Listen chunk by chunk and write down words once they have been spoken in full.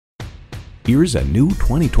Here's a new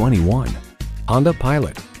 2021 Honda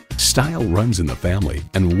Pilot. Style runs in the family,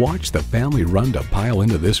 and watch the family run to pile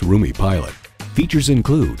into this roomy Pilot. Features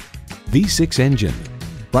include V6 engine,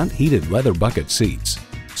 front heated leather bucket seats,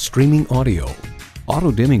 streaming audio,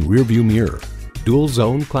 auto-dimming rearview mirror, dual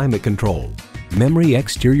zone climate control, memory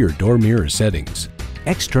exterior door mirror settings,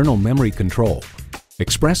 external memory control,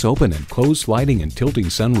 express open and close sliding and tilting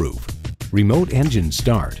sunroof, remote engine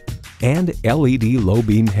start, and LED low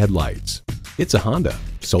beam headlights. It's a Honda,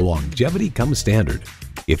 so longevity comes standard.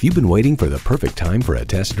 If you've been waiting for the perfect time for a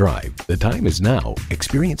test drive, the time is now.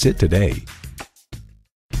 Experience it today.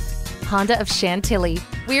 Honda of Chantilly.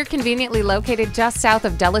 We're conveniently located just south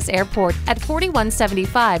of Dulles Airport at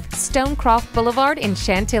 4175 Stonecroft Boulevard in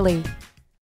Chantilly.